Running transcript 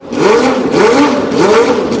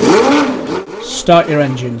start your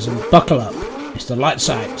engines and buckle up. It's the Lights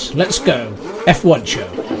Out, Let's Go F1 show.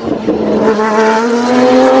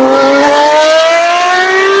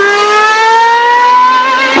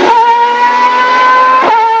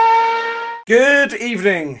 Good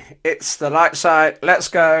evening. It's the Lights Out, Let's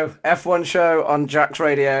Go F1 show on Jack's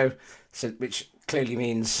Radio, which clearly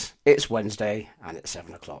means it's Wednesday and it's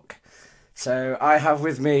 7 o'clock. So I have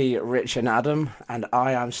with me Rich and Adam, and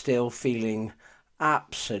I am still feeling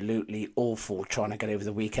absolutely awful trying to get over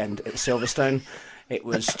the weekend at Silverstone. It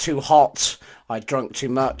was too hot, I drank too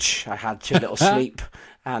much, I had too little sleep,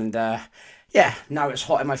 and now it's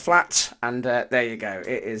hot in my flat, and there you go.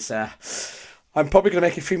 It is... I'm probably going to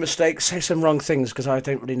make a few mistakes, say some wrong things, because I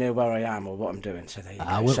don't really know where I am or what I'm doing. So there you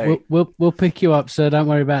go. We'll pick you up, sir. Don't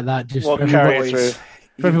worry about that. Just we'll carry you through.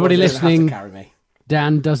 For everybody listening,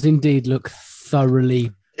 Dan does indeed look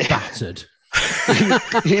thoroughly battered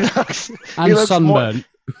and sunburnt.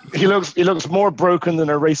 He looks more broken than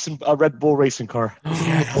a Red Bull racing car.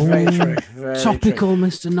 Yeah, very true. Very topical, true.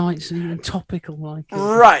 Mr. Knightley. Topical, like it.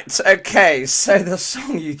 Right. Okay. So the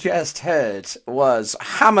song you just heard was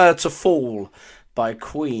 "Hammer to Fall" by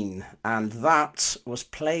Queen, and that was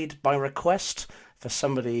played by request for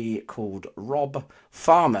somebody called Rob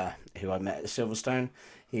Farmer, who I met at Silverstone.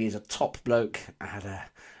 He's a top bloke. I had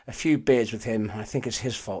a few beers with him. I think it's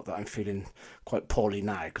his fault that I'm feeling quite poorly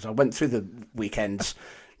now, because I went through the weekends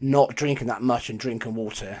not drinking that much and drinking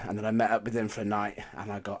water, and then I met up with him for a night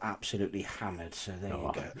and I got absolutely hammered. So there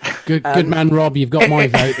you go. Good man, Rob. You've got my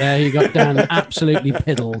vote there. You got Dan absolutely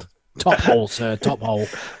piddled. Top hole, sir. Top hole.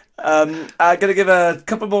 I'm gonna give a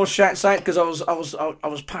couple more shouts out because I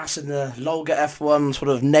was passing the Lolga F1 sort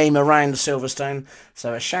of name around Silverstone.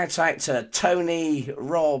 So a shout out to Tony,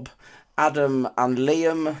 Rob, Adam, and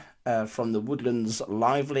Liam from the Woodlands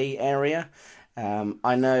Lively area.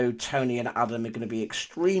 I know Tony and Adam are going to be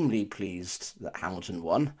extremely pleased that Hamilton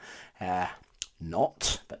won.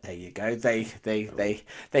 Not, but there you go. They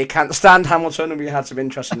can't stand Hamilton, and we had some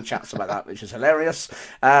interesting chats about that, which is hilarious.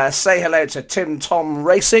 Say hello to Tim Tom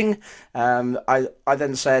Racing. I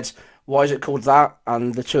then said, why is it called that?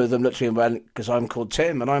 And the two of them looked at me and went, because I'm called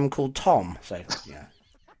Tim and I'm called Tom. So yeah,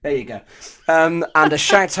 there you go. And a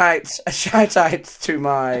shout out to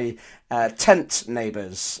my tent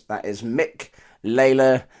neighbours. That is Mick,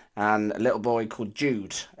 Layla, and a little boy called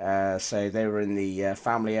Jude. So they were in the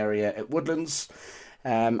family area at Woodlands.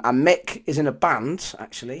 And Mick is in a band,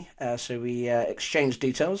 actually. So we exchanged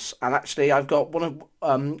details. And actually, I've got one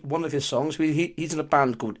of his songs. He's in a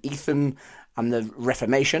band called Ethan and the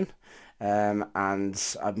Reformation. And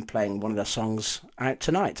I'm playing one of their songs out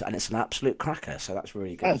tonight. And it's an absolute cracker. So that's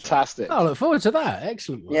really good. Fantastic. I look forward to that.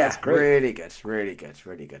 Excellent. Yeah, that's great. Really good. Really good.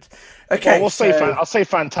 Really good. Okay. Well, I'll say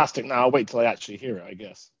fantastic now. I'll wait till I actually hear it, I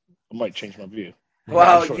guess. I might change my view.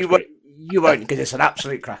 Well, you won't, because it's an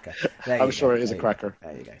absolute cracker. I'm sure it is a cracker.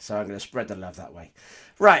 There you go. So I'm going to spread the love that way.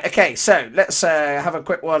 Right, okay, so let's have a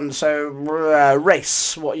quick one. So,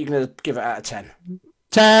 race, what are you going to give it out of 10?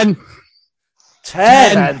 10.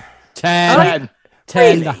 10. 10.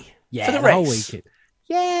 Really? Yeah, for the whole race? weekend.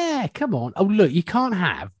 Yeah, come on. Oh, look, you can't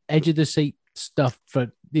have edge of the seat stuff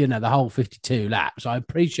for, the whole 52 laps. I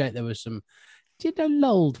appreciate there was some...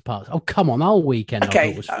 lulled parts. Oh, come on. The whole weekend I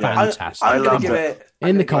thought was fantastic. I'm going to give it...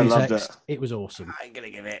 In the context, it was awesome. I'm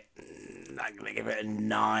going to give it a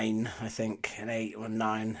 9, I think. An 8 or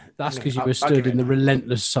 9. That's because you were stood in the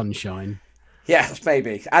relentless sunshine. Yes,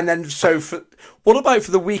 maybe. And then, what about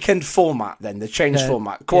for the weekend format then? The changed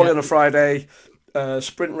format. Quali on a Friday,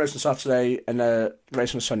 sprint race on Saturday, and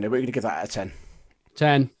race on Sunday. What are you going to give that out of 10?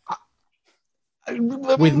 10.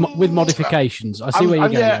 With modifications. I see where you're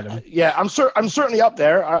going, Adam. Yeah, I'm certainly up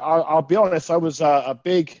there. I'll be honest. I was a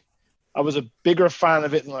bigger fan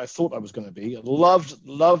of it than I thought I was going to be.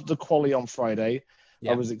 Loved the quali on Friday.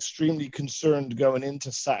 Yeah. I was extremely concerned going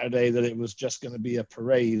into Saturday that it was just going to be a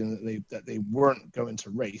parade and that they weren't going to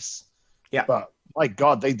race. Yeah, but my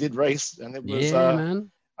God, they did race, and it was. Man.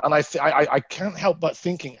 And I can't help but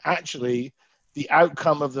thinking actually the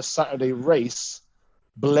outcome of the Saturday race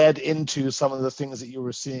bled into some of the things that you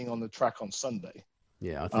were seeing on the track on Sunday.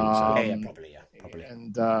 Yeah, I think so. Yeah, probably.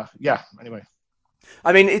 And anyway.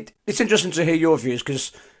 I mean, it's interesting to hear your views,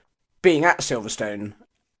 because being at Silverstone,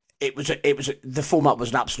 it was the format was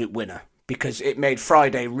an absolute winner, because it made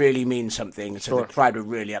Friday really mean something. So the crowd were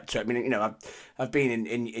really up to it. I mean, I've been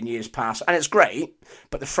in years past, and it's great,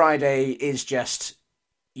 but the Friday is just,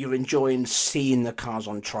 you're enjoying seeing the cars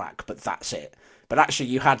on track, but that's it. But actually,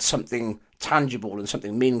 you had something tangible and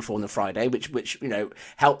something meaningful on the Friday, which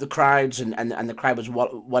helped the crowds, and the crowd was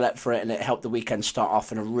well up for it, and it helped the weekend start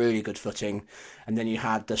off on a really good footing. And then you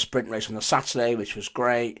had the sprint race on the Saturday, which was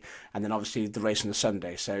great, and then obviously the race on the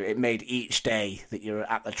Sunday. So it made each day that you're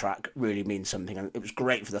at the track really mean something, and it was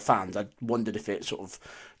great for the fans. I wondered if it sort of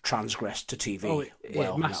transgressed to TV. Oh,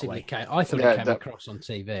 it massively came. I thought it came across on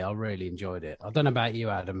TV. I really enjoyed it. I don't know about you,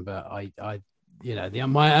 Adam, but I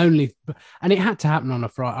my only, and it had to happen on a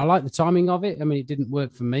Friday. I like the timing of it. I mean, it didn't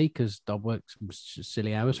work for me because I worked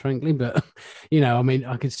silly hours, frankly. But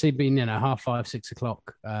I could see being 5:30, 6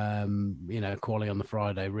 o'clock. Quali on the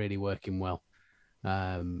Friday really working well.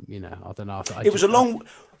 I don't know. It was a long.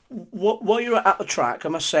 While you were at the track, I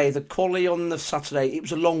must say the quali on the Saturday, it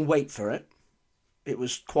was a long wait for it. It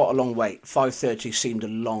was quite a long wait. 5:30 seemed a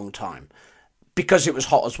long time because it was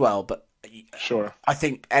hot as well, but. Sure. I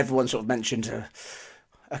think everyone sort of mentioned,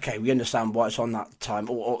 okay, we understand why it's on that time,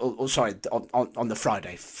 or sorry, on the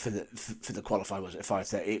Friday for the qualifier, was it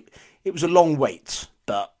 5:30? It was a long wait,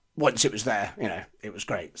 but once it was there, it was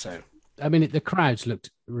great. So I mean, the crowds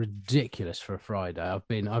looked ridiculous for a Friday. I've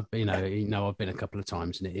been a couple of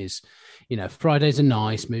times, and it is, Fridays are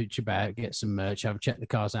nice, mooch about, get some merch, check the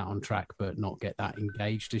cars out on track, but not get that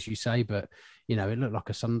engaged, as you say. But it looked like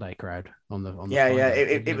a Sunday crowd on the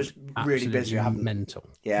Friday. It was really busy. I haven't mental.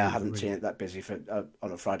 Yeah, I haven't seen it that busy for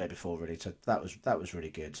on a Friday before, really. So that was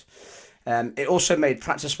really good. It also made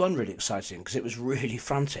practice one really exciting because it was really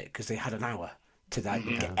frantic because they had an hour to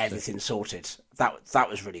get everything sorted. That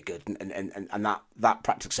was really good, and that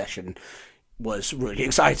practice session was really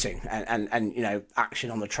exciting, and action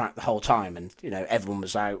on the track the whole time, and everyone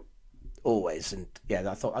was out always, and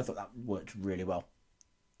I thought that worked really well,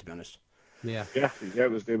 to be honest.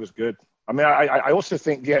 It was good. I mean, I also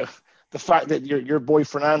think the fact that your boy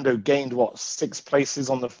Fernando gained 6 places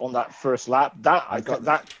on that first lap,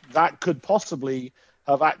 that could possibly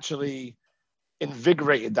have actually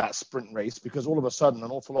invigorated that sprint race, because all of a sudden an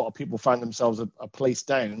awful lot of people found themselves a place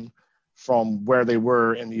down from where they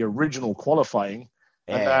were in the original qualifying,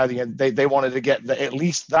 and they wanted to get at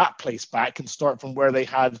least that place back and start from where they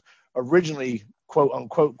had originally quote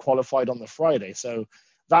unquote qualified on the Friday. So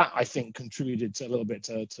that, I think, contributed a little bit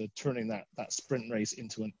to turning that sprint race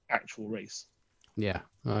into an actual race. Yeah,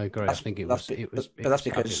 I agree. I think it was because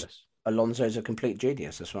fabulous. Alonso's a complete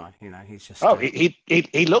genius. That's why he's just.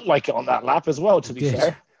 He looked like it on that lap as well. To be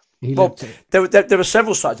fair, there were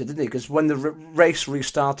several starts, didn't he? Because when the race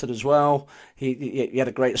restarted as well, he had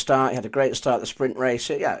a great start. He had a great start at the sprint race.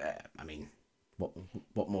 I mean,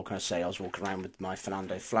 what more can I say? I was walking around with my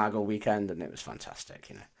Fernando flag all weekend, and it was fantastic.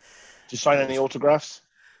 Did you sign any autographs?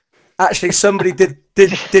 Actually, somebody did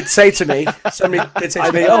say to me.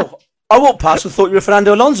 Oh, I walked past and thought you were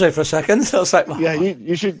Fernando Alonso for a second. So I was like, well, yeah,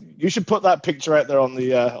 you should put that picture out there on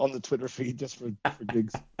the Twitter feed just for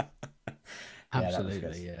gigs.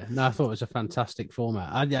 Absolutely, yeah. No, I thought it was a fantastic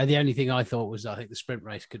format. The only thing I thought was I think the sprint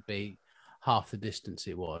race could be half the distance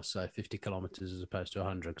it was, so 50 kilometers as opposed to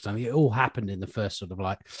 100. Because I mean, it all happened in the first sort of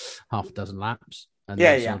like half a dozen laps, and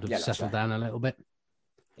then sort of settled down a little bit.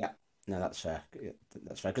 Yeah, no, that's fair.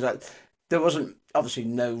 That's fair because there wasn't obviously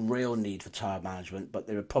no real need for tyre management, but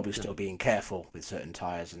they were probably still being careful with certain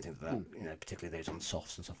tyres and things like that, particularly those on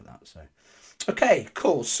softs and stuff like that. So, okay,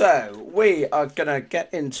 cool. So we are going to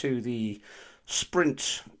get into the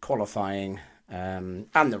sprint qualifying and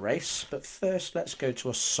the race, but first let's go to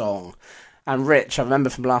a song. And Rich, I remember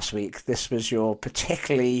from last week, this was your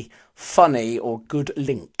particularly funny or good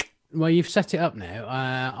link. Well, you've set it up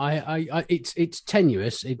now. It's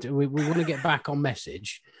tenuous. We want to get back on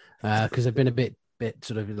message. Because they've been a bit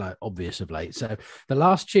sort of like obvious of late. So the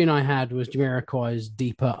last tune I had was Jamiroquai's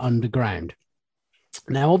Deeper Underground.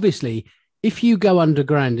 Now, obviously, if you go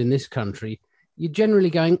underground in this country, you're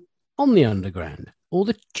generally going on the underground or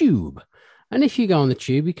the tube. And if you go on the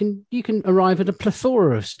tube, you can arrive at a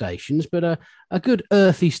plethora of stations, but a good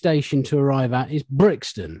earthy station to arrive at is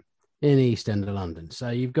Brixton in the East End of London.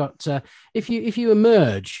 So you've got if you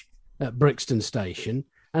emerge at Brixton Station.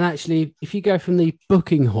 And actually, if you go from the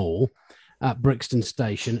booking hall at Brixton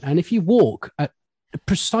Station, and if you walk at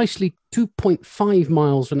precisely 2.5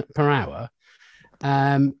 miles per hour,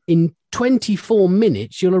 in 24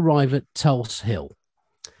 minutes, you'll arrive at Tulse Hill.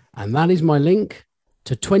 And that is my link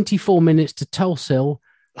to 24 Minutes to Tulse Hill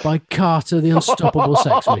by Carter, the Unstoppable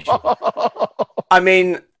Sex Machine. I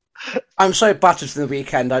mean, I'm so battered from the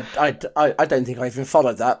weekend, I don't think I even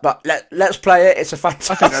followed that, but let's play it. It's a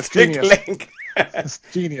fantastic link. It's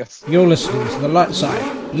genius. You're listening to The Light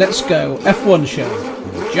Side Let's Go F1 show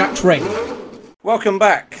on Jacked Radio. Welcome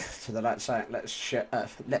back to the Lights Out, Let's Show,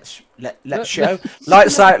 Lights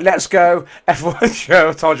Out, Let's Go F1 show.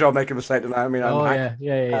 I told you I'll make a mistake tonight. I mean,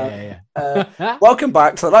 welcome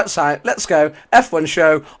back to the Lights Out, Let's Go F1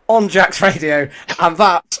 show on Jack's Radio, and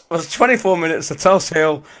that was 24 minutes of Tulse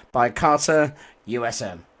Hill by Carter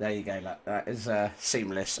USM. There you go. That is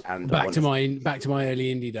seamless and back to my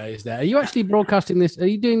early indie days. There, are you actually broadcasting this? Are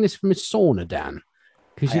you doing this from a sauna, Dan?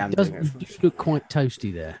 Because you look quite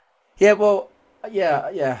toasty there. Yeah, well.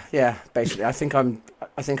 Yeah. Basically, I think I'm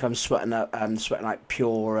sweating up. I'm sweating like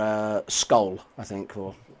pure Skull, I think,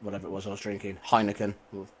 or whatever it was I was drinking, Heineken,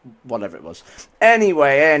 or whatever it was.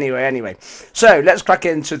 Anyway. So let's crack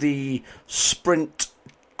into the sprint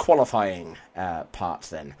qualifying parts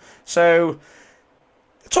then. So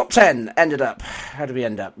the top 10 ended up. How did we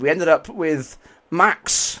end up? We ended up with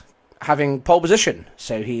Max having pole position.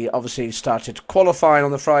 So he obviously started qualifying on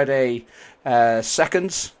the Friday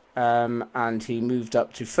seconds. And he moved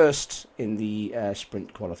up to first in the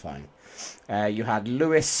sprint qualifying. You had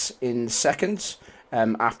Lewis in second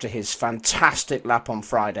after his fantastic lap on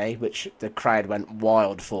Friday, which the crowd went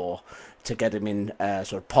wild for, to get him in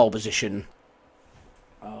sort of pole position.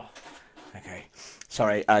 Oh, okay.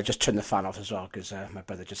 Sorry, I just turned the fan off as well because my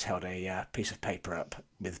brother just held a piece of paper up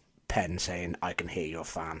with pen saying, "I can hear your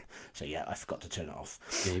fan." So yeah, I forgot to turn it off.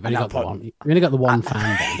 Yeah, you've only got the one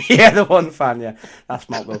fan then. Yeah, the one fan, yeah. That's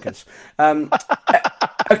Mark Wilkins.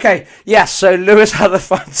 Okay, yes, so Lewis had a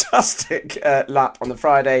fantastic lap on the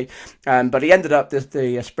Friday, but he ended up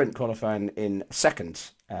the sprint qualifying in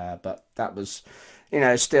second. But that was,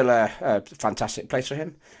 still a fantastic place for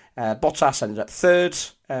him. Bottas ended up third,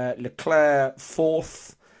 Leclerc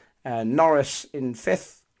fourth, Norris in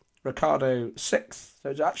fifth, Ricciardo sixth. So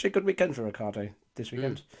it's actually a good weekend for Ricciardo this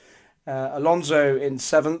weekend. Alonso in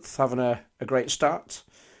seventh, having a great start.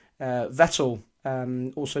 Vettel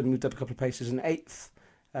also moved up a couple of paces in eighth.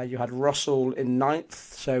 You had Russell in ninth.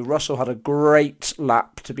 So Russell had a great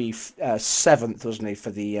lap to be seventh, wasn't he, for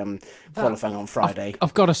the qualifying on Friday.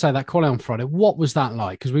 I've got to say, that qualifying on Friday, what was that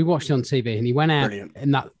like? Because we watched it on TV and he went out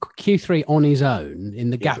in that Q3 on his own, in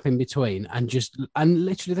the gap in between, and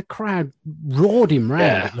literally the crowd roared him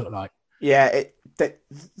round, it looked like. Yeah,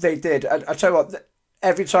 they did. I tell you what,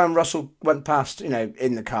 every time Russell went past,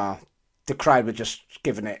 in the car, the crowd were just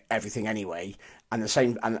giving it everything anyway, and the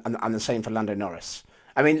same and the same for Lando Norris.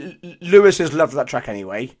 I mean, Lewis has loved that track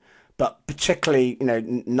anyway, but particularly,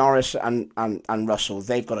 Norris and Russell,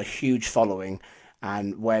 they've got a huge following,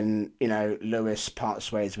 and when Lewis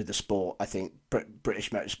parts ways with the sport, I think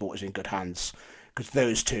British Motorsport is in good hands. Because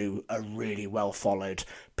those two are really well followed,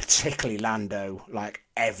 particularly Lando. Like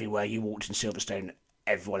everywhere you walked in Silverstone,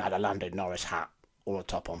 everyone had a Lando Norris hat all on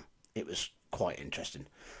top on. It was quite interesting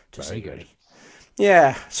to see. Very good.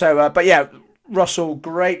 Yeah. So, but yeah, Russell,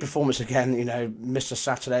 great performance again. Mr.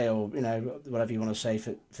 Saturday, or whatever you want to say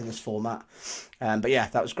for this format. But yeah,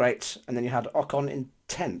 that was great. And then you had Ocon in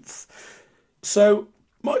 10th. So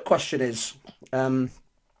my question is, the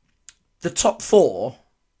top four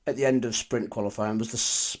at the end of sprint qualifying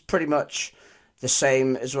was pretty much the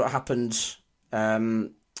same as what happened for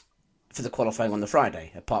the qualifying on the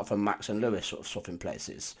Friday, apart from Max and Lewis sort of swapping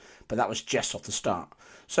places. But that was just off the start.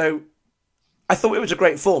 So I thought it was a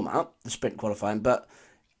great format, the sprint qualifying, but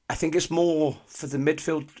I think it's more for the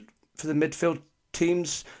midfield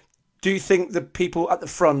teams. Do you think the people at the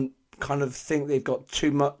front kind of think they've got too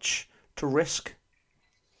much to risk?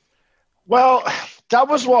 Well, that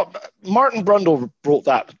was what Martin Brundle brought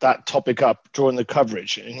that topic up during the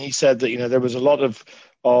coverage, and he said that there was a lot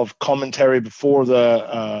of commentary before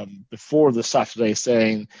the Saturday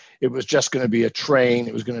saying it was just going to be a train,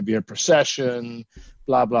 it was going to be a procession,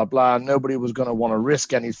 blah blah blah. Nobody was going to want to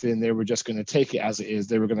risk anything. They were just going to take it as it is.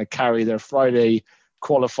 They were going to carry their Friday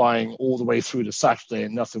qualifying all the way through to Saturday,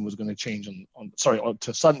 and nothing was going to change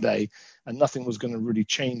to Sunday, and nothing was going to really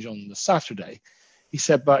change on the Saturday. He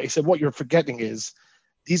said, what you're forgetting is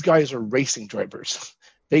these guys are racing drivers.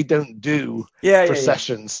 They don't do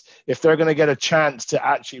processions. If they're going to get a chance to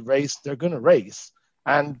actually race, they're going to race.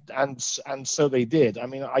 And so they did. I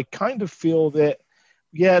mean, I kind of feel that,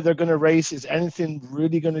 they're going to race. Is anything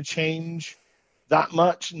really going to change that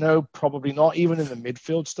much? No, probably not, even in the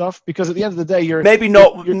midfield stuff. Because at the end of the day, maybe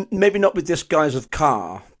not with this guise of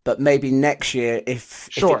car, but maybe next year, if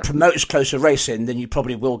it promotes closer racing, then you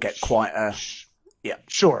probably will get quite a... Yeah,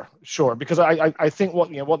 sure. Because I think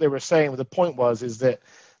what they were saying, the point is that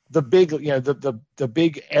the big the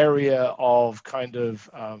big area of kind of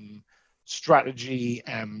strategy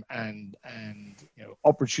and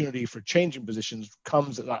opportunity for changing positions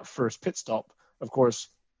comes at that first pit stop. Of course,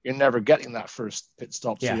 you're never getting that first pit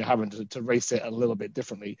stop, so you're having to race it a little bit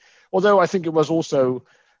differently. Although I think it was also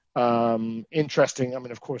interesting. I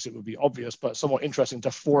mean, of course, it would be obvious, but somewhat interesting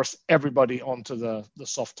to force everybody onto the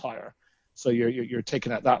soft tire. So you're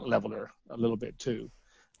taking at that leveler a little bit too.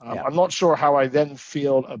 I'm not sure how I then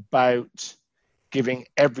feel about giving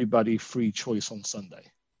everybody free choice on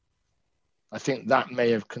Sunday. I think that may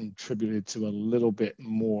have contributed to a little bit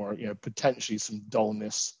more, potentially some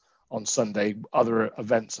dullness on Sunday, other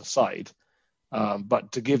events aside.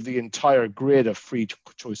 But to give the entire grid a free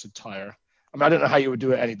choice of tire, I mean, I don't know how you would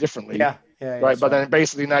do it any differently. Right. But then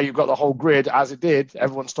basically now you've got the whole grid as it did.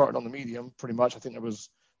 Everyone started on the medium pretty much. I think there was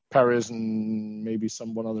Perez and maybe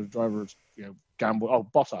one other driver, gambled. Oh,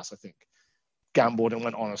 Bottas, I think, gambled and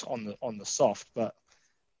went on the soft. But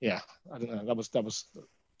yeah, I don't know. That was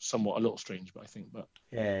somewhat a little strange, but I think,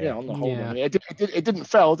 on the whole, I mean, it didn't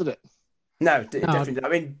fail, did it? No, definitely. I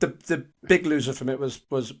mean, the big loser from it was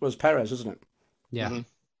Perez, wasn't it? Yeah.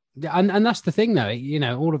 Mm-hmm. And that's the thing,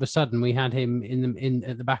 though. All of a sudden we had him in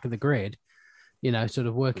at the back of the grid, sort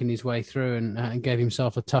of working his way through, and gave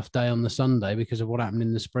himself a tough day on the Sunday because of what happened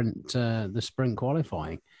in the sprint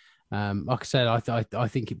qualifying. Like I said, I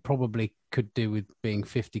think it probably could do with being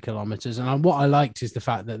 50 kilometers. And what I liked is the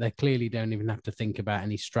fact that they clearly don't even have to think about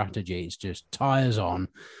any strategy. It's just tires on,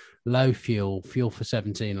 low fuel for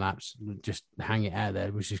 17 laps, just hang it out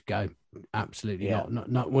there. We just go. Absolutely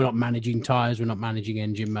not. We're not managing tires. We're not managing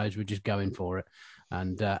engine modes. We're just going for it.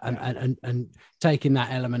 And taking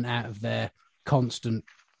that element out of their constant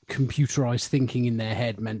computerized thinking in their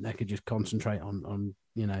head meant they could just concentrate on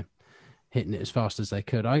hitting it as fast as they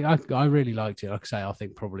could. I really liked it. Like I say, I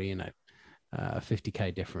think probably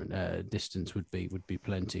 50k different distance would be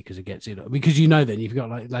plenty, because it gets it, because then you've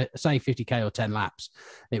got like say 50k or 10 laps,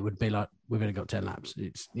 it would be like we've only got 10 laps.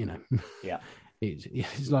 It's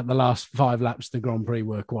it's like the last 5 laps of the Grand Prix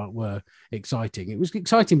were exciting. It was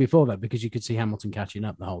exciting before that because you could see Hamilton catching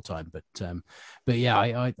up the whole time. But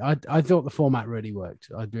yeah, I thought the format really worked.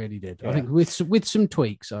 I really did. Yeah. I think with some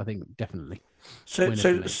tweaks, I think definitely. So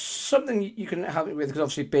something you can help me with, because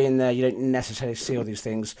obviously being there, you don't necessarily see all these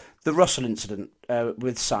things. The Russell incident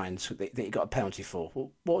with Sainz that you got a penalty for.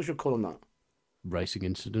 What was your call on that? Racing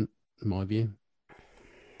incident, in my view.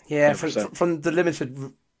 Yeah, from the limited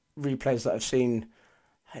replays that I've seen,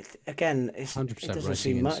 again, it doesn't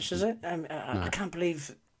seem much, does it? No. I can't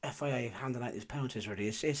believe FIA handing out these penalties already.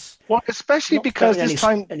 It's well, especially because this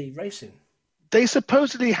time any racing, they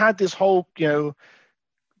supposedly had this whole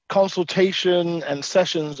consultation and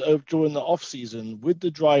sessions during the off season with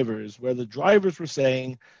the drivers, where the drivers were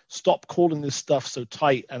saying, "Stop calling this stuff so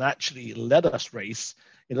tight and actually let us race.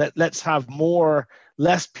 Let's have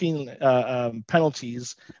less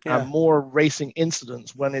penalties and more racing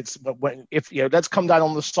incidents let's come down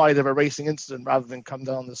on the side of a racing incident rather than come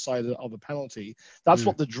down on the side of a penalty." That's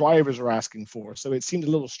what the drivers are asking for. So it seemed a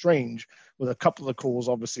little strange with a couple of the calls.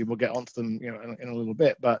 Obviously, we'll get onto them in a little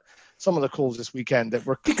bit, but some of the calls this weekend that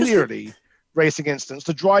were clearly racing incidents.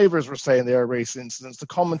 The drivers were saying they are racing incidents. The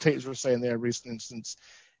commentators were saying they are racing incidents.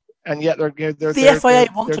 And yet they're FIA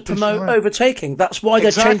want to promote overtaking. That's why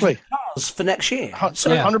they're changing cars for next year.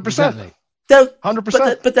 100%.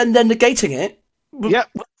 100%. But then they're negating it. Yeah.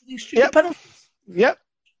 Yeah.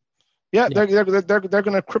 They're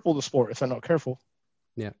going to cripple the sport if they're not careful.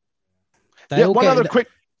 Yeah. One other quick.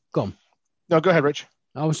 Go on. No, go ahead, Rich.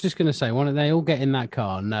 I was just going to say, they all get in that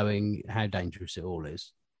car knowing how dangerous it all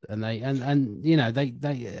is. And they I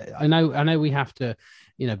know we have to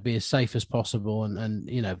be as safe as possible,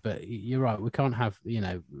 and but you're right, we can't have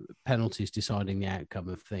penalties deciding the outcome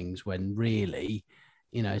of things when really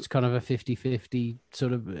it's kind of a 50-50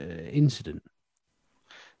 sort of incident.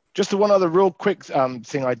 Just one other real quick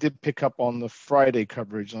thing I did pick up on the Friday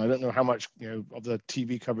coverage, and I don't know how much of the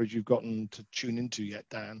TV coverage you've gotten to tune into yet,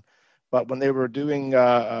 Dan. But when they were doing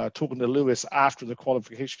talking to Lewis after the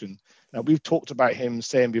qualification, now we've talked about him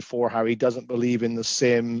saying before how he doesn't believe in the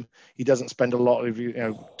sim. He doesn't spend a lot of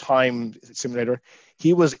time simulator.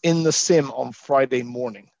 He was in the sim on Friday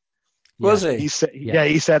morning. Was he? He said,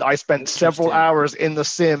 he said, I spent several hours in the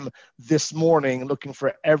sim this morning looking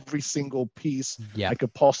for every single piece I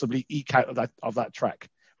could possibly eke out of that track,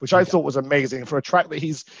 which I thought was amazing for a track that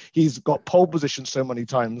he's got pole position so many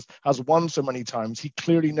times, has won so many times. He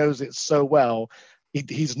clearly knows it so well.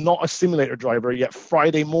 He's not a simulator driver, yet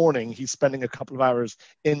Friday morning he's spending a couple of hours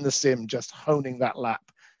in the sim just honing that lap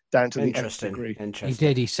down to the nth degree. He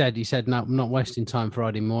did. He said, no, I'm not wasting time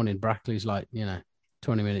Friday morning. Brackley's like,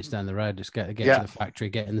 20 minutes down the road, just get to the factory,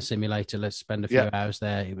 get in the simulator, let's spend a few hours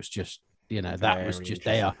there. It was just, that was just,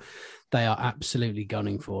 they are absolutely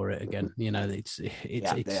gunning for it again. They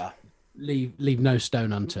are. leave no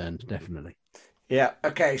stone unturned, definitely. Yeah.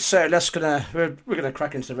 Okay. So we're gonna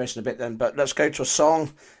crack into the race in a bit then, but let's go to a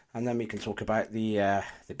song, and then we can talk about the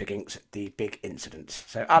big incident.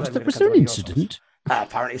 So Adam, was there an incident?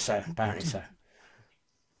 Apparently so. Apparently so.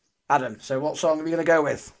 Adam, so what song are we going to go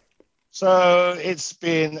with? So it's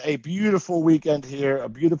been a beautiful weekend here, a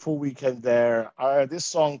beautiful weekend there. This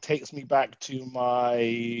song takes me back to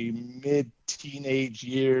my mid-teenage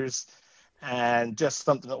years, and just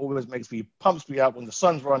something that always pumps me up when the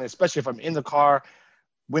sun's running, especially if I'm in the car.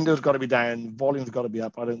 Windows got to be down, volume's got to be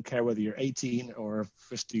up. I don't care whether you're 18 or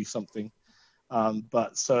 50 something.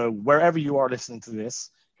 But so wherever you are listening to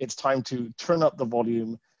this, it's time to turn up the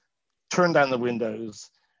volume, turn down the windows,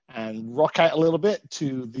 and rock out a little bit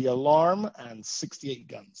to The Alarm and 68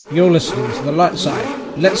 Guns. You're listening to The Light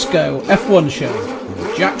Side Let's Go F1 Show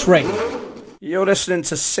on Jack's Radio. You're listening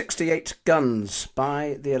to 68 Guns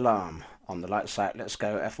by The Alarm on The Light Side Let's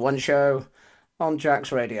Go F1 Show on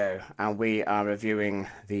Jack's Radio, and we are reviewing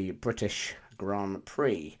the British Grand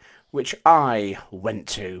Prix, which I went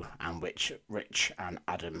to and which Rich and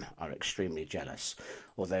Adam are extremely jealous.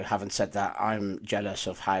 Although, having said that, I'm jealous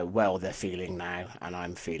of how well they're feeling now, and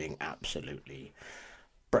I'm feeling absolutely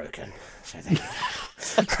broken. So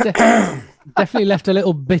definitely left a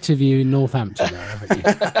little bit of you in Northampton there, haven't you?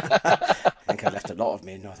 I think I left a lot of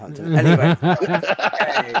me in Northampton. Anyway.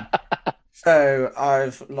 Okay. So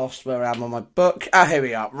I've lost where I am on my book. Here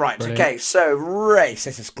we are. Right. Brilliant. Okay. So race.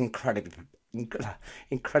 This is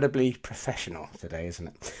incredibly professional today, isn't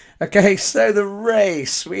it? Okay. So the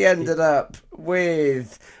race, we ended up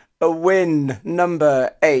with a win,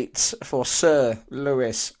 number 8 for Sir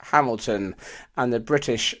Lewis Hamilton, and the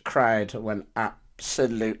British crowd went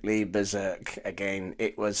absolutely berserk again.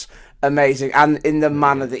 It was amazing, and in the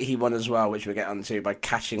manner that he won as well, which we'll get onto, by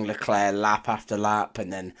catching Leclerc lap after lap,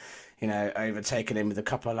 and then, you know, overtaking him with a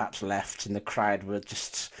couple of laps left, and the crowd were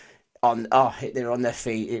just they were on their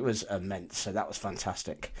feet. It was immense, so that was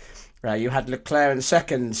fantastic. You had Leclerc in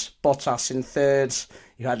second, Bottas in third.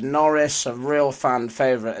 You had Norris, a real fan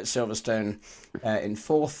favourite at Silverstone, in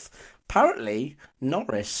fourth. Apparently,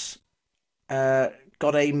 Norris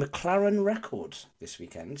got a McLaren record this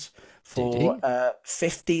weekend for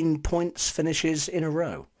 15 points finishes in a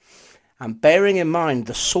row. And bearing in mind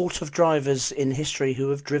the sort of drivers in history who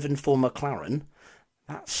have driven for McLaren,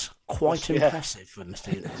 that's quite impressive for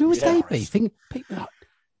Mr. Who would they be?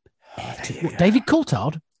 David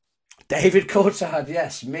Coulthard? David Coulthard,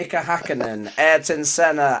 yes. Mika Hakkinen, Ayrton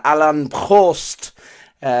Senna, Alain Prost,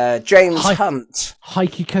 James Hunt.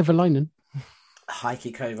 Heikki Kovalainen,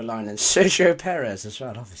 Sergio Perez as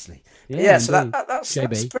well, obviously. So that's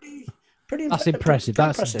pretty that's impressive.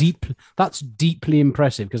 That's deeply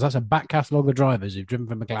impressive, because that's a back catalogue of drivers who've driven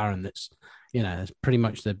for McLaren. That's pretty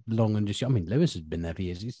much the long and just. I mean, Lewis has been there for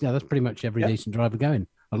years. That's pretty much every decent driver going.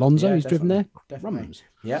 Alonso, he's driven there. Definitely.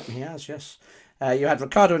 Yeah, he has. Yes. You had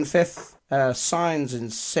Ricciardo in 5th, Sainz in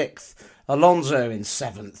 6th, Alonso in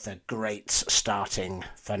 7th. A great starting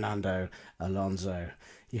Fernando Alonso.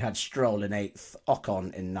 You had Stroll in 8th,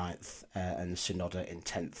 Ocon in 9th, and Tsunoda in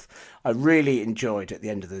 10th. I really enjoyed at the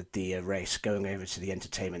end of the race going over to the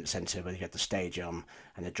entertainment centre where you had the stage on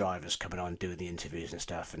and the drivers coming on doing the interviews and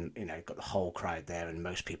stuff, and got the whole crowd there, and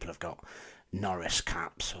most people have got Norris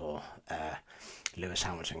caps or Lewis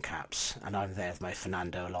Hamilton caps, and I'm there with my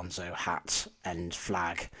Fernando Alonso hat and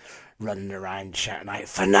flag, running around shouting out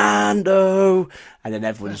 "Fernando," and then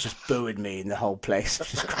everyone's just booing me in the whole place,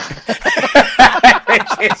 which is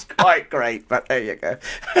quite great. But there you go.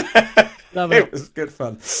 It was good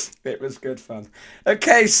fun.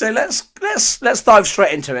 Okay, so let's dive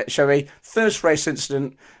straight into it, shall we? First race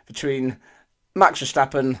incident between Max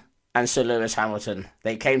Verstappen and Sir Lewis Hamilton.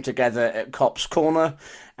 They came together at Copse Corner,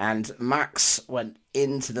 and Max went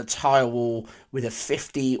into the tyre wall with a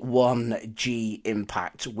 51G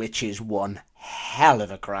impact, which is one hell of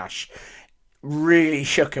a crash. Really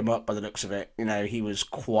shook him up by the looks of it. He was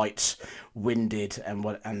quite winded and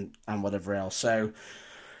whatever else. So,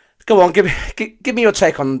 go on, give me your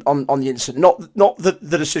take on the incident. Not the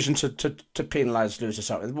decision to penalise Lewis or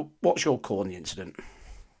something. What's your call on the incident?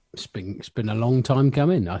 It's been a long time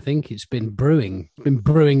coming. I think it's been brewing. It's been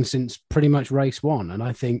brewing since pretty much race 1. And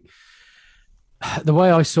I think the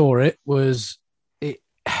way I saw it was, we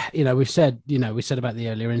said about the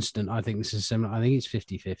earlier incident. I think this is similar. I think it's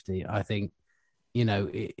 50-50. I think,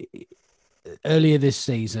 earlier this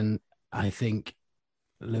season, I think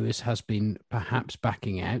Lewis has been perhaps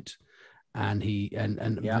backing out, and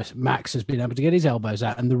Max has been able to get his elbows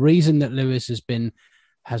out. And the reason that Lewis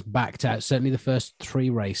has backed out, certainly the first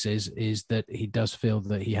 3 races, is that he does feel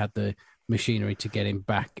that he had the machinery to get him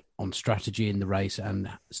back on strategy in the race, and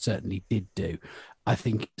certainly did do. I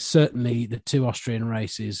think certainly the 2 Austrian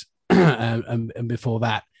races and before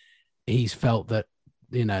that, he's felt that,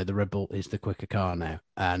 the Red Bull is the quicker car now.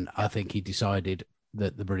 And I think he decided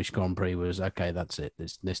that the British Grand Prix was, okay, that's it.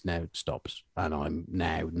 This now stops. And I'm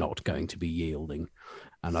now not going to be yielding.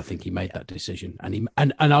 And I think he made that decision.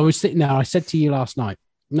 And I was sitting there, I said to you last night,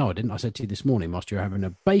 no, I didn't. I said to you this morning, whilst you were having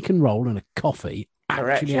a bacon roll and a coffee,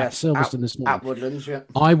 correct, actually at Silverstone this morning. At Woodlands, yeah.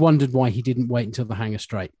 I wondered why he didn't wait until the hangar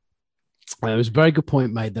straight. There was a very good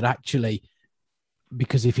point made that actually,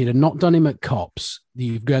 because if he'd have not done him at Copse,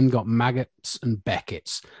 you've then got Maggots and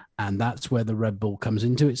Beckett's, and that's where the Red Bull comes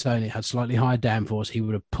into its own. It had slightly higher downforce. He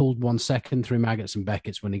would have pulled 1 second through Maggots and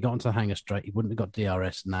Beckett's. When he got into the hangar straight, he wouldn't have got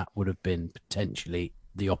DRS, and that would have been potentially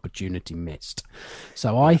the opportunity missed.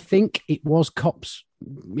 So I think it was Copse,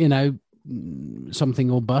 something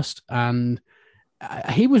or bust, and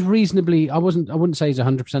he was reasonably. I wouldn't say he's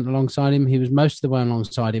 100% alongside him. He was most of the way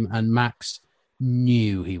alongside him, and Max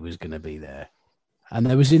knew he was going to be there. And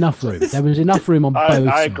there was enough room. There was enough room on both sides.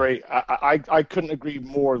 I agree. I couldn't agree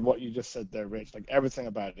more with what you just said there, Rich. Like everything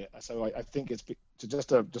about it. So I think it's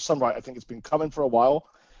to summarize. I think it's been coming for a while.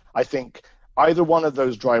 I think either one of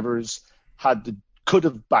those drivers could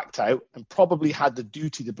have backed out and probably had the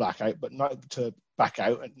duty to back out, but not to back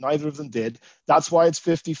out. And neither of them did. That's why it's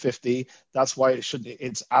 50-50. That's why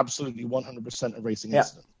it's absolutely 100% a racing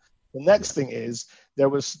incident. The next thing is there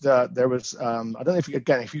was I don't know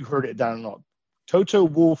if you heard it down or not. Toto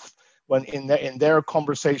Wolff, when in their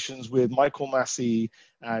conversations with Michael Massey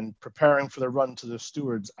and preparing for the run to the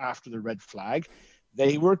stewards after the red flag,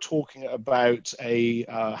 they were talking about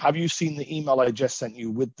have you seen the email I just sent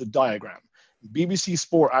you with the diagram? BBC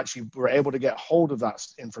Sport actually were able to get hold of that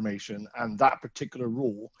information and that particular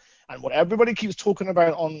rule. And what everybody keeps talking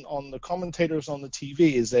about on the commentators on the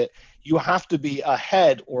TV is that you have to be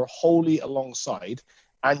ahead or wholly alongside,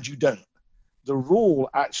 and you don't. The rule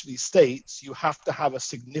actually states you have to have a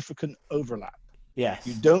significant overlap. Yes.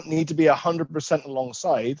 You don't need to be 100%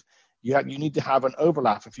 alongside. You need to have an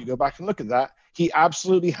overlap. If you go back and look at that, he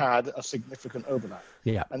absolutely had a significant overlap.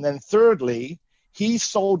 Yeah. And then thirdly, he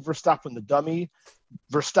sold Verstappen the dummy.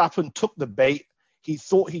 Verstappen took the bait. He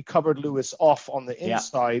thought he covered Lewis off on the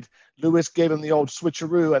inside. Yeah. Lewis gave him the old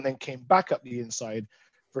switcheroo and then came back up the inside.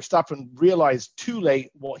 Verstappen realized too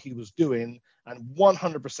late what he was doing and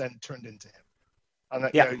 100% turned into him. And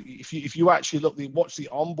if you actually watch the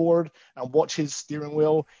onboard and watch his steering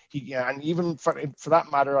wheel, and even for that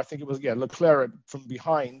matter, I think it was Leclerc from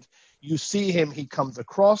behind. You see him; he comes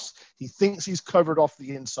across. He thinks he's covered off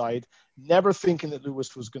the inside, never thinking that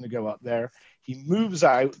Lewis was going to go up there. He moves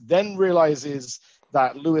out, then realizes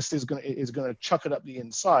that Lewis is going to chuck it up the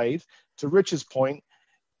inside. To Rich's point,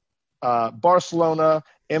 Barcelona,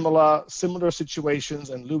 Imola, similar situations,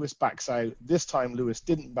 and Lewis backs out. This time, Lewis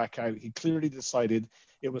didn't back out. He clearly decided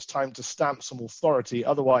it was time to stamp some authority.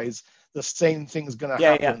 Otherwise, the same thing's going to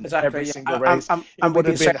happen every single race. It would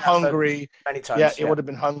have been Hungary. Many times, it would have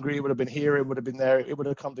been Hungary. It would have been here. It would have been there. It would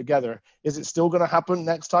have come together. Is it still going to happen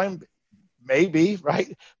next time? Maybe,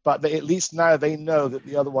 right? But at least now they know that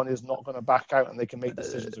the other one is not going to back out, and they can make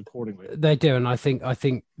decisions accordingly. They do, and I think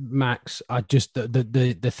Max.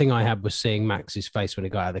 The thing I had was seeing Max's face when he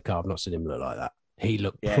got out of the car. I've not seen him look like that. He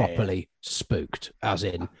looked properly spooked, as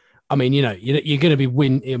in. I mean, you're going to be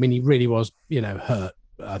wind. I mean, he really was, hurt.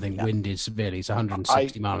 I think winded severely. It's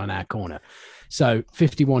 160 mile an hour corner. So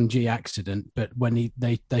 51G accident, but when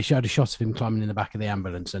they showed a shot of him climbing in the back of the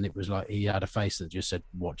ambulance, and it was like he had a face that just said,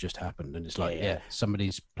 "What just happened?" And it's like,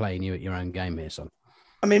 somebody's playing you at your own game here, son.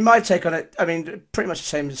 I mean, my take on it, pretty much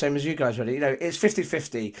the same as you guys, really. It's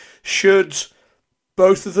 50-50.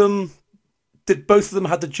 Did both of them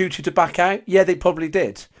have the duty to back out? Yeah, they probably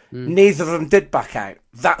did. Neither of them did back out.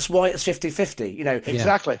 That's why it's 50-50.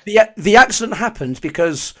 Exactly. The accident happened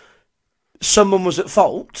because someone was at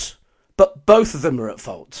fault, but both of them were at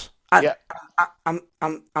fault. And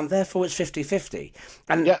therefore it's 50-50.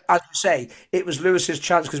 And as you say, it was Lewis's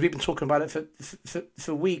chance, because we've been talking about it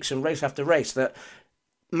for weeks and race after race, that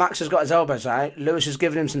Max has got his elbows out. Lewis has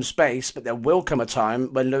given him some space, but there will come a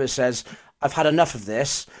time when Lewis says, I've had enough of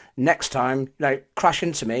this. Next time, crash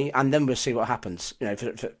into me, and then we'll see what happens,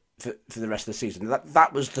 for the rest of the season.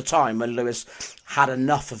 That was the time when Lewis had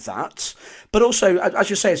enough of that. But also, as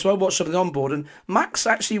you say, so I watched something on board, and Max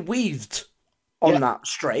actually weaved on that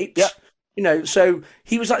straight. Yeah. So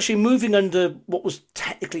he was actually moving under what was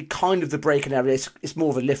technically kind of the braking area. It's more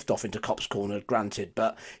of a lift off into Copse Corner, granted,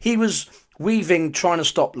 but he was weaving, trying to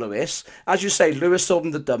stop Lewis. As you say, Lewis sold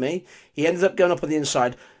him the dummy. He ended up going up on the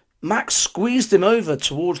inside. Max squeezed him over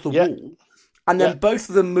towards the wall, and then both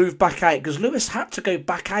of them moved back out because Lewis had to go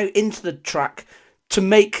back out into the track to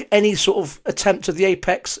make any sort of attempt at the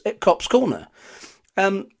apex at Copse Corner.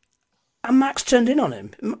 And Max turned in on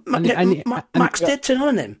him. Max did turn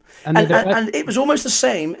on him. And it was almost the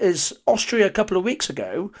same as Austria a couple of weeks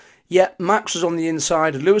ago, yet Max was on the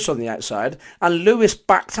inside and Lewis on the outside, and Lewis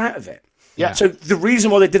backed out of it. Yeah. So the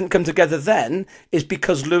reason why they didn't come together then is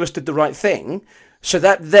because Lewis did the right thing. So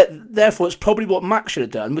that therefore it's probably what Max should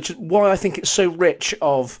have done, which is why I think it's so rich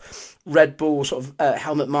of Red Bull sort of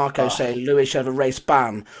Helmut Marko saying Lewis should have a race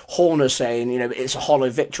ban, Horner saying it's a hollow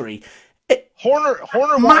victory.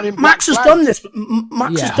 Horner Max has done this.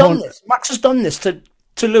 Max has done this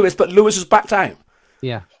to Lewis, but Lewis has backed out.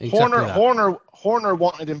 Yeah, exactly Horner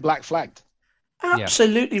wanted him black flagged.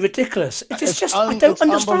 Absolutely ridiculous. It's just I don't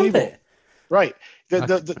understand it. Right.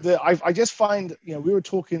 I just find we were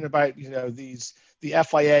talking about the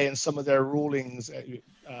FIA and some of their rulings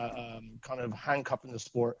kind of handcuffing the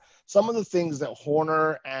sport. Some of the things that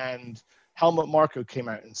Horner and Helmut Marko came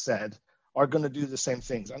out and said are going to do the same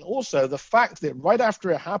things. And also the fact that right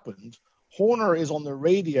after it happened, Horner is on the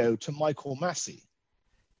radio to Michael Massey.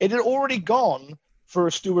 It had already gone for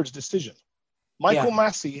a steward's decision. Michael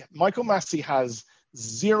Massey has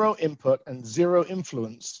zero input and zero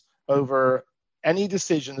influence over any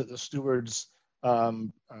decision that the stewards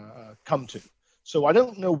come to. So I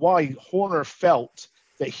don't know why Horner felt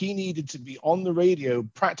that he needed to be on the radio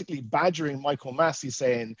practically badgering Michael Massey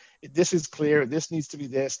saying, this is clear, this needs to be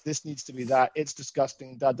this needs to be that, it's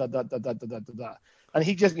disgusting, da, da, da, da, da, da, da, da. And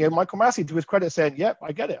he just, Michael Massey, to his credit, said, yep,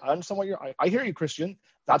 I get it. I understand what I hear you, Christian.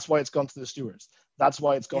 That's why it's gone to the stewards. That's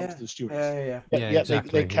why it's gone to the stewards.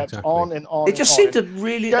 They kept on and on. It just seemed a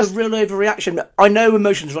real overreaction. I know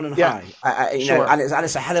emotions running high, and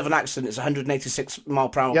it's a hell of an accident. It's a 186 mile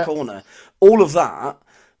per hour corner. All of that,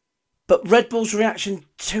 but Red Bull's reaction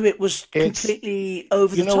to it was completely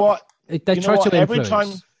over the top. You know what? They try to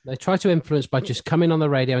influence. They try to influence by just coming on the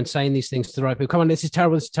radio and saying these things to the right people. Come on, this is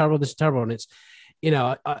terrible. This is terrible. This is terrible. And it's.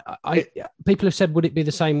 People have said, would it be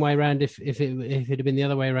the same way around if it had been the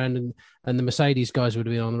other way around and the Mercedes guys would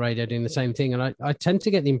have been on the radio doing the same thing? And I tend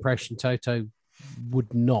to get the impression Toto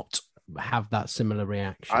would not have that similar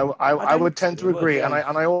reaction. I would tend to agree. And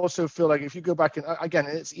I also feel like if you go back and again,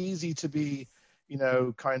 it's easy to be,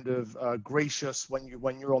 kind of gracious when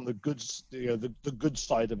you're on the good, the good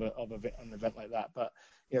side of an event like that. But,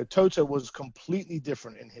 Toto was completely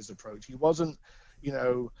different in his approach. He wasn't,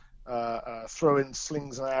 throwing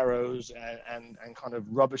slings and arrows and kind of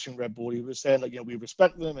rubbishing Red Bull. He was saying we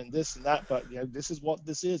respect them and this and that, but this is what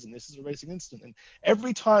this is, and this is a racing incident. And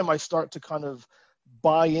every time I start to kind of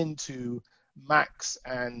buy into Max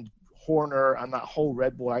and Horner and that whole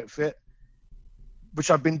Red Bull outfit, which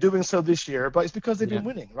I've been doing so this year, but it's because they've been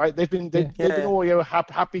winning, right? They've been all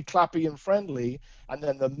happy, clappy, and friendly, and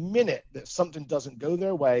then the minute that something doesn't go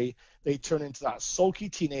their way, they turn into that sulky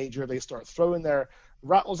teenager. They start throwing their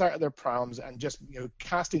rattles out of their prams and just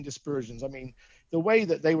casting dispersions. I mean, the way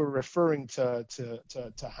that they were referring to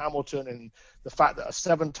Hamilton and the fact that a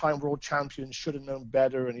 7-time world champion should have known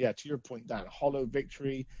better, and to your point, Dan, hollow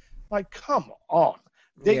victory. Like, come on.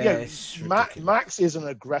 Max is an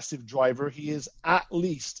aggressive driver. He is at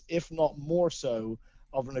least, if not more so,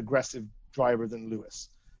 of an aggressive driver than Lewis.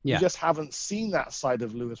 You just haven't seen that side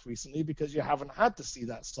of Lewis recently because you haven't had to see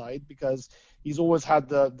that side because he's always had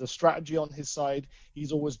the strategy on his side.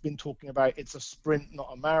 He's always been talking about it's a sprint, not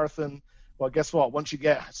a marathon. Well, guess what? Once you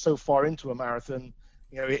get so far into a marathon,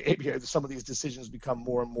 some of these decisions become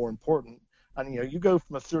more and more important. And, you go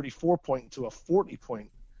from a 34-point to a 40-point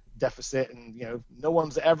deficit, and, no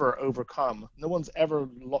one's ever had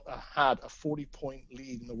a 40-point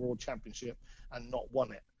lead in the World Championship and not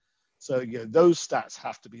won it. So, those stats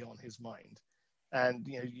have to be on his mind. And,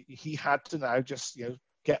 he had to now just,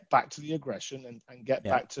 get back to the aggression and get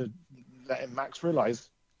back to letting Max realize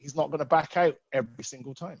he's not going to back out every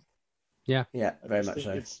single time. Yeah, very much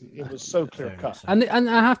so. It was so clear cut. So. And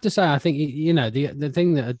I have to say, I think, the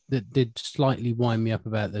thing that did slightly wind me up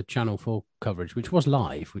about the Channel 4 coverage, which was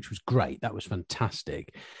live, which was great. That was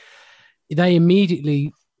fantastic. They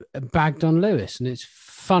immediately bagged on Lewis. And it's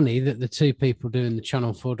funny that the two people doing the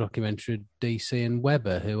Channel 4 documentary, DC and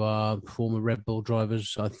Webber, who are former Red Bull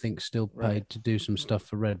drivers, I think still paid to do some stuff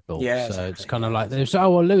for Red Bull. Yeah, so exactly. It's kind of like, Lewis.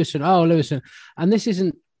 And this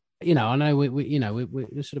isn't, I know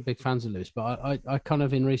we're sort of big fans of Lewis, but I kind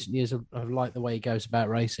of in recent years have liked the way he goes about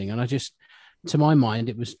racing. And I just, to my mind,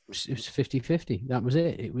 it was 50-50. That was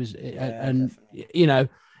it. It was,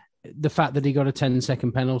 the fact that he got a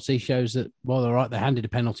 10-second penalty shows that, well, all right, they handed a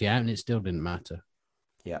penalty out and it still didn't matter.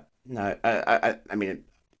 Yeah. No, I mean,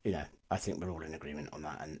 I think we're all in agreement on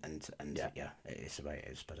that, and yeah, it is the way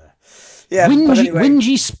it is. But whingy, but anyway,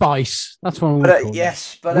 whingy Spice. That's what I'm calling.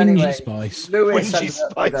 Yes, but whingy anyway, Spice.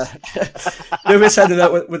 Lewis ended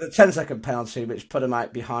up with a 10-second penalty, which put him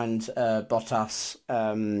out behind Bottas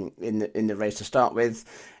in the race to start with.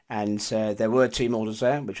 And there were team orders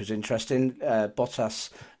there, which was interesting. Bottas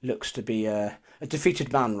looks to be a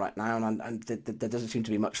defeated man right now, and there doesn't seem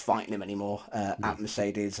to be much fighting him anymore at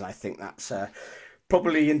Mercedes. And I think that's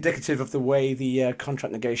probably indicative of the way the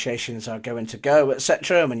contract negotiations are going to go,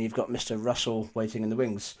 etc. When you've got Mr. Russell waiting in the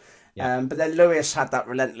wings. Yeah. But then Lewis had that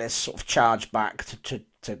relentless sort of charge back to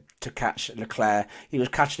catch Leclerc. He was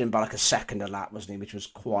catching him by like a second a lap, wasn't he? Which was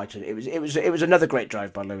quite. It was another great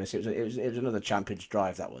drive by Lewis. It was another champion's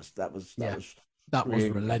drive. That was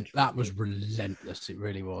relentless. It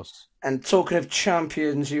really was. And talking of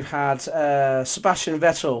champions, you had Sebastian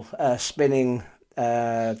Vettel spinning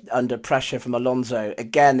under pressure from Alonso.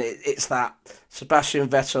 Again, it's that Sebastian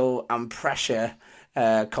Vettel and pressure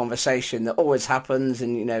conversation that always happens,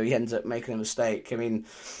 and he ends up making a mistake. I mean,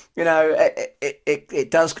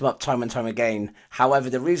 it does come up time and time again. However,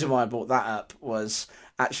 the reason why I brought that up was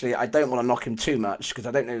actually I don't want to knock him too much, because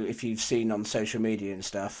I don't know if you've seen on social media and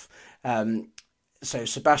stuff. So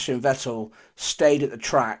Sebastian Vettel stayed at the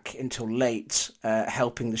track until late,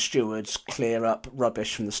 helping the stewards clear up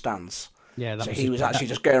rubbish from the stands. Yeah, so he was actually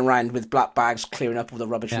just going around with black bags, clearing up all the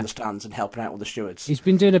rubbish from the stands and helping out all the stewards. He's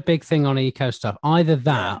been doing a big thing on eco stuff. Either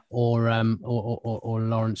that, or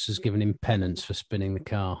Lawrence has given him penance for spinning the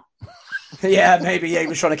car. Yeah, maybe. Yeah, he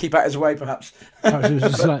was trying to keep out his way, perhaps. Perhaps it was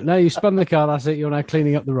just like, no, you spun the car. That's it. You're now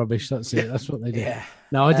cleaning up the rubbish. That's it. That's what they did. Yeah.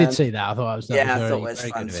 No, I did see that. I thought it was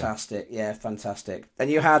fantastic. Yeah, fantastic. And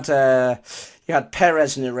you had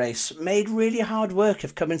Perez in the race, made really hard work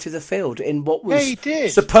of coming through the field in what was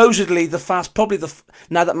supposedly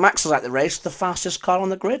now that Max is out the race, the fastest car on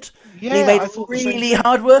the grid. Yeah, and he made really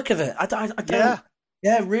hard work of it.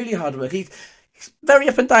 Really hard work. He's very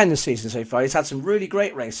up and down this season so far. He's had some really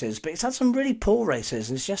great races, but he's had some really poor races,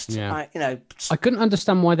 and it's just I couldn't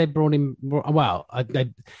understand why they brought him. Well,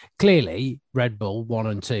 they clearly Red Bull 1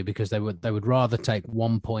 and 2, because they would rather take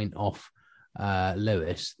 1 point off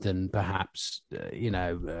Lewis than perhaps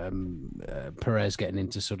Perez getting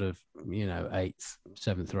into sort of 8th,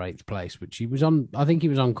 7th or 8th place, which he was on. I think he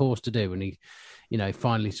was on course to do when he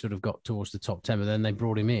finally sort of got towards the top 10, but then they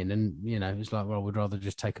brought him in, and it's like, well, we'd rather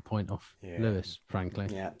just take a point off Lewis, frankly,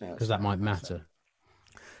 because that might matter.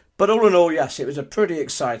 But all in all, yes, it was a pretty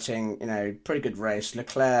exciting, pretty good race.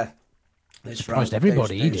 Leclerc. Surprised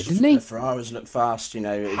everybody, didn't he? The Ferraris looked fast,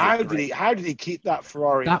 How did he keep that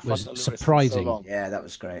Ferrari? That was surprising. So yeah, that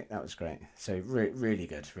was great. So really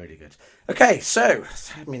good, really good. Okay, so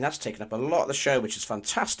that's taken up a lot of the show, which is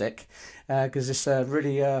fantastic, because it's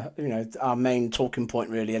really our main talking point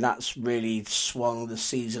really, and that's really swung the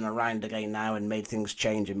season around again now and made things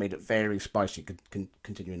change and made it very spicy.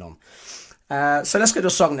 Continuing on. So let's go to a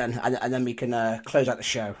song then, and then we can close out the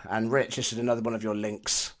show. And Rich, this is another one of your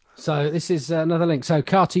links. So this is another link. So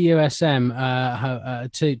Carter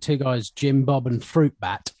USM, two guys, Jim Bob and Fruit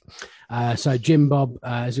Bat. So Jim Bob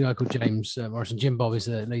is a guy called James Morrison. Jim Bob is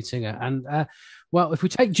the lead singer. And well, if we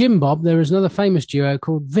take Jim Bob, there is another famous duo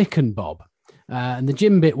called Vic and Bob. And the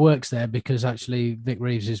Jim bit works there because actually Vic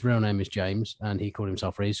Reeves' real name is James, and he called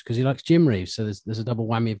himself Reeves because he likes Jim Reeves. So there's a double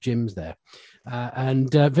whammy of Jims there.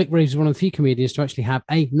 And Vic Reeves is one of the few comedians to actually have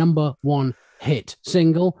a #1 hit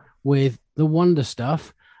single with The Wonder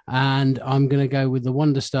Stuff. And I'm going to go with The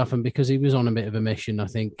Wonder Stuff. And because he was on a bit of a mission, I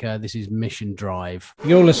think this is Mission Drive.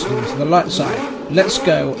 You're listening to The Light Side. Let's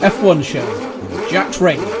Go F1 Show on Jack's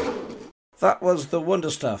Radio. That was The Wonder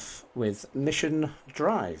Stuff with Mission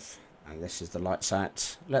Drive. And this is The Light Side.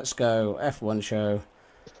 Let's Go F1 Show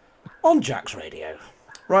on Jack's Radio.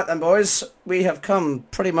 Right then, boys. We have come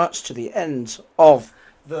pretty much to the end of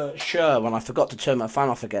the show, and I forgot to turn my fan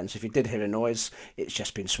off again, so if you did hear a noise, it's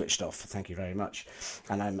just been switched off. Thank you very much.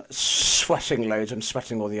 And I'm sweating loads. I'm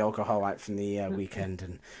sweating all the alcohol out from the weekend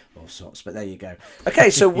and all sorts, but there you go.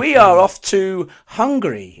 Okay, so we are off to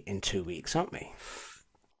Hungary in 2 weeks, aren't we?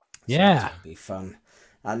 Yeah. So it'll be fun.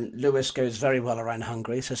 And Lewis goes very well around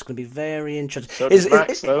Hungary, so it's going to be very interesting. So does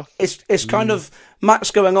Max, though. It's kind of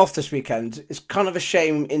Max going off this weekend. It's kind of a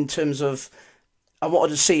shame in terms of I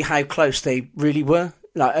wanted to see how close they really were,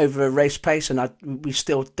 like over a race pace, and we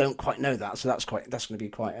still don't quite know that. So that's going to be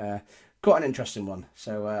quite an interesting one.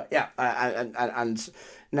 So and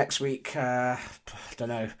next week, I don't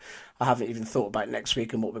know. I haven't even thought about next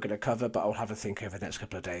week and what we're going to cover, but I'll have a think over the next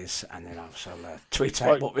couple of days, and then I'll tweet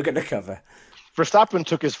out what we're going to cover. Verstappen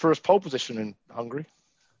took his first pole position in Hungary.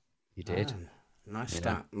 He did. Nice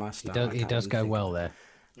stat. Nice stat. He does go well there.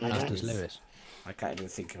 As does Lewis. I can't even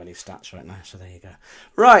think of any stats right now, so there you go.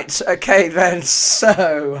 Right, okay then.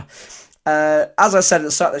 So, as I said at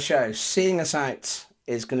the start of the show, Seeing Us Out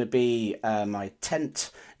is going to be my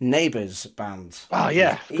Tent Neighbours band. Oh,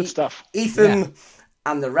 yeah, good stuff. Ethan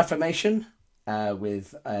and the Reformation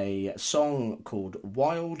with a song called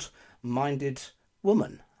Wild Minded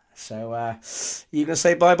Woman. So, you going to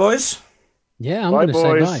say bye, boys? Yeah, I'm going to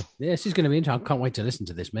say bye. Yeah, this is going to be interesting. I can't wait to listen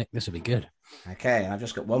to this, Mick. This will be good. Okay, and I've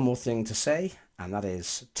just got one more thing to say, and that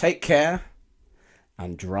is take care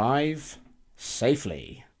and drive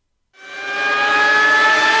safely.